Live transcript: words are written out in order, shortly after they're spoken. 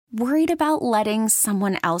Worried about letting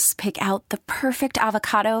someone else pick out the perfect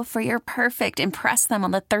avocado for your perfect impress them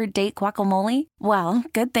on the third date guacamole? Well,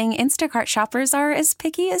 good thing Instacart shoppers are as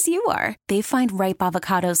picky as you are. They find ripe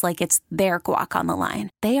avocados like it's their guac on the line.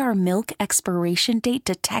 They are milk expiration date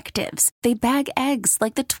detectives. They bag eggs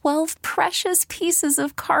like the 12 precious pieces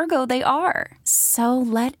of cargo they are. So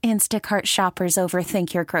let Instacart shoppers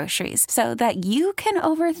overthink your groceries so that you can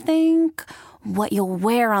overthink what you'll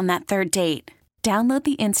wear on that third date. Download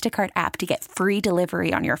the Instacart app to get free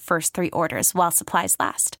delivery on your first 3 orders while supplies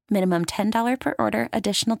last. Minimum $10 per order.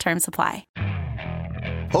 Additional terms apply.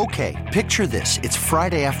 Okay, picture this. It's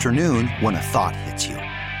Friday afternoon when a thought hits you.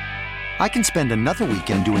 I can spend another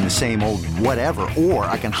weekend doing the same old whatever, or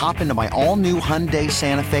I can hop into my all-new Hyundai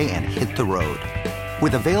Santa Fe and hit the road.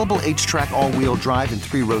 With available H-Track all-wheel drive and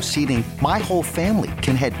 3-row seating, my whole family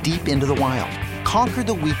can head deep into the wild. Conquer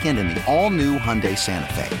the weekend in the all-new Hyundai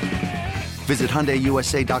Santa Fe. Visit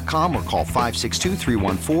HyundaiUSA.com or call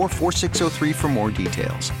 562-314-4603 for more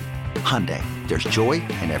details. Hyundai, there's joy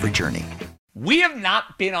in every journey. We have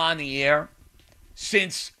not been on the air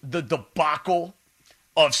since the debacle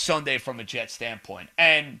of Sunday from a Jet standpoint.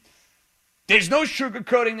 And there's no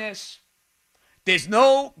sugarcoating this. There's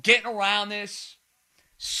no getting around this.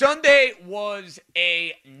 Sunday was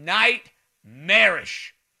a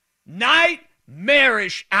nightmarish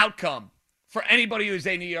outcome for anybody who's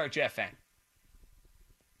a New York Jet fan.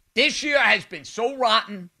 This year has been so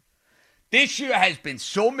rotten. This year has been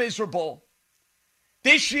so miserable.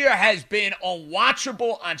 This year has been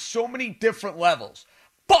unwatchable on so many different levels.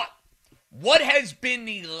 But what has been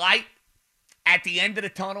the light at the end of the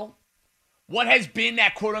tunnel? What has been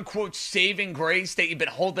that quote-unquote saving grace that you've been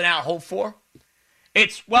holding out hope for?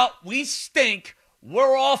 It's, well, we stink,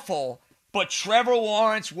 we're awful, but Trevor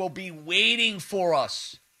Lawrence will be waiting for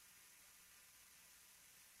us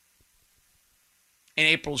in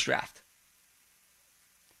April's draft.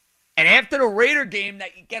 And after the Raider game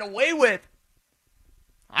that you get away with,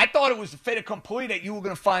 I thought it was a fait accompli that you were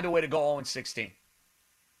going to find a way to go 0-16.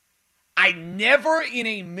 I never in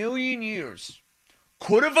a million years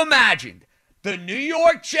could have imagined the New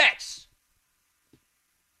York Jets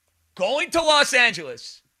going to Los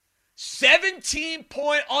Angeles,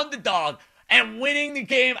 17-point underdog, and winning the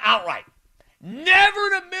game outright. Never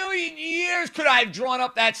in a million years could I have drawn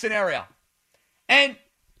up that scenario. And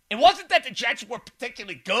it wasn't that the Jets were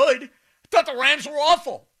particularly good. I thought the Rams were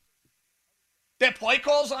awful. Their play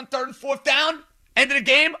calls on 3rd and 4th down, end of the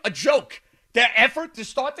game, a joke. Their effort to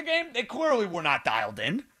start the game, they clearly were not dialed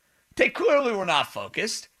in. They clearly were not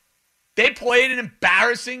focused. They played an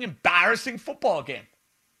embarrassing football game.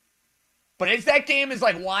 But as that game is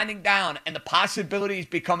like winding down and the possibilities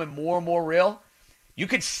becoming more and more real, you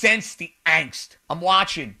could sense the angst. I'm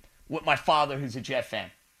watching with my father, who's a Jet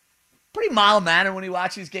fan. Pretty mild-mannered when he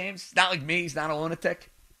watches games. Not like me. He's not a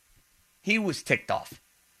lunatic. He was ticked off.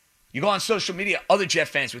 You go on social media, other Jet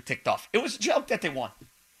fans were ticked off. It was a joke that they won.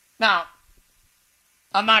 Now,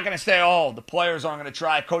 I'm not going to say, oh, the players aren't going to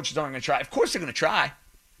try, coaches aren't going to try. Of course they're going to try.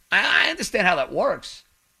 I understand how that works.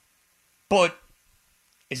 But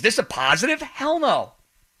is this a positive? Hell no.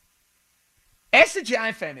 Ask the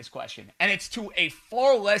Giant fan this question, and it's to a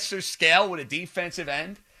far lesser scale with a defensive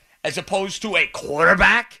end as opposed to a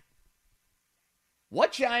quarterback.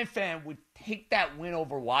 What Giant fan would take that win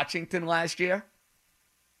over Washington last year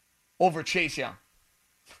over Chase Young?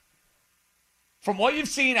 From what you've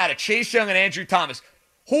seen out of Chase Young and Andrew Thomas,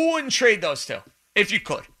 who wouldn't trade those two if you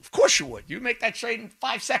could? Of course you would. You'd make that trade in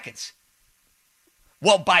 5 seconds.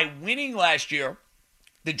 Well, by winning last year,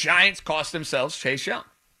 the Giants cost themselves Chase Young.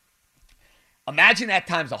 Imagine that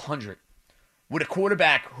times 100 with a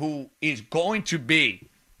quarterback who is going to be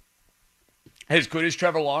as good as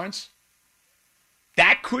Trevor Lawrence.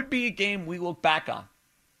 That could be a game we look back on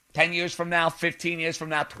 10 years from now, 15 years from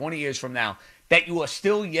now, 20 years from now, that you are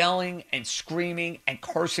still yelling and screaming and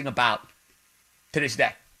cursing about to this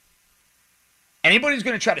day. Anybody who's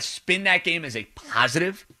going to try to spin that game as a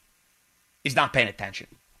positive is not paying attention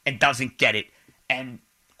and doesn't get it. And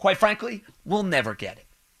quite frankly, will never get it.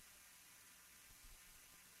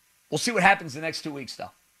 We'll see what happens the next 2 weeks,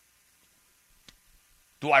 though.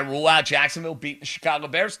 Do I rule out Jacksonville beating the Chicago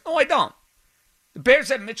Bears? No, I don't. The Bears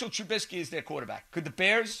have Mitchell Trubisky as their quarterback. Could the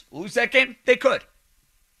Bears lose that game? They could.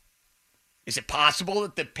 Is it possible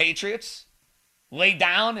that the Patriots lay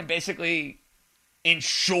down and basically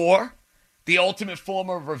ensure the ultimate form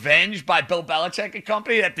of revenge by Bill Belichick and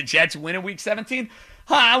company that the Jets win in Week 17?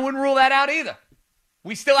 I wouldn't rule that out either.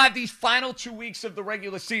 We still have these final 2 weeks of the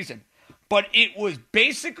regular season. But it was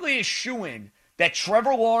basically a shoo-in that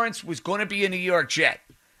Trevor Lawrence was going to be a New York Jet.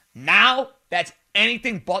 Now, that's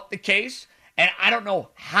anything but the case. And I don't know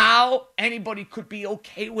how anybody could be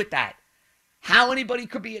okay with that. How anybody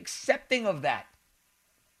could be accepting of that.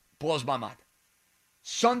 Blows my mind.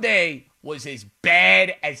 Sunday was as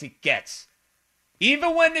bad as it gets.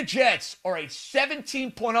 Even when the Jets are a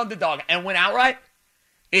 17-point underdog and win outright,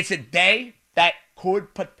 it's a day that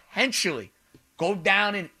could potentially go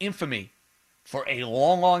down in infamy for a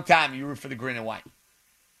long, long time. You root for the green and white.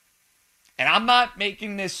 And I'm not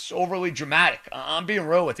making this overly dramatic. I'm being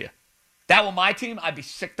real with you. If that were my team, I'd be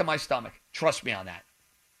sick to my stomach. Trust me on that.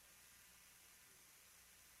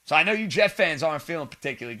 So I know you Jet fans aren't feeling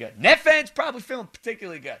particularly good. Net fans probably feeling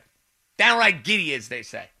particularly good. Downright giddy, as they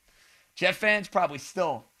say. Jet fans probably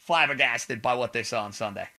still flabbergasted by what they saw on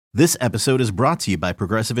Sunday. This episode is brought to you by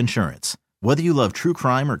Progressive Insurance. Whether you love true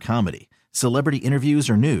crime or comedy, celebrity interviews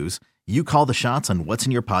or news, you call the shots on what's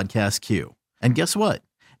in your podcast queue. And guess what?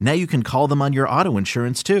 Now you can call them on your auto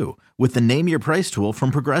insurance too with the Name Your Price tool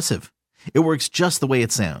from Progressive. It works just the way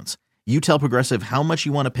it sounds. You tell Progressive how much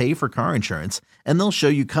you want to pay for car insurance, and they'll show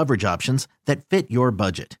you coverage options that fit your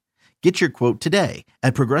budget. Get your quote today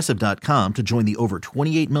at Progressive.com to join the over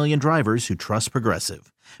 28 million drivers who trust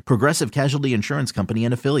Progressive. Progressive Casualty Insurance Company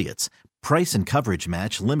and Affiliates. Price and coverage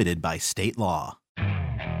match limited by state law.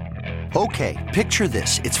 Okay, picture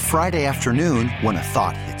this. It's Friday afternoon when a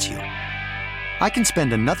thought hits you. I can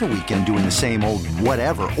spend another weekend doing the same old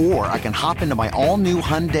whatever, or I can hop into my all-new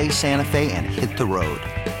Hyundai Santa Fe and hit the road.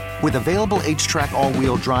 With available H-Track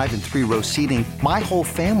all-wheel drive and 3-row seating, my whole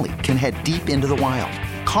family can head deep into the wild.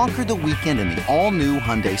 Conquer the weekend in the all-new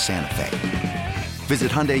Hyundai Santa Fe.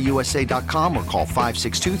 Visit HyundaiUSA.com or call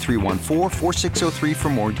 562-314-4603 for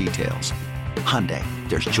more details. Hyundai,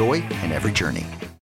 there's joy in every journey.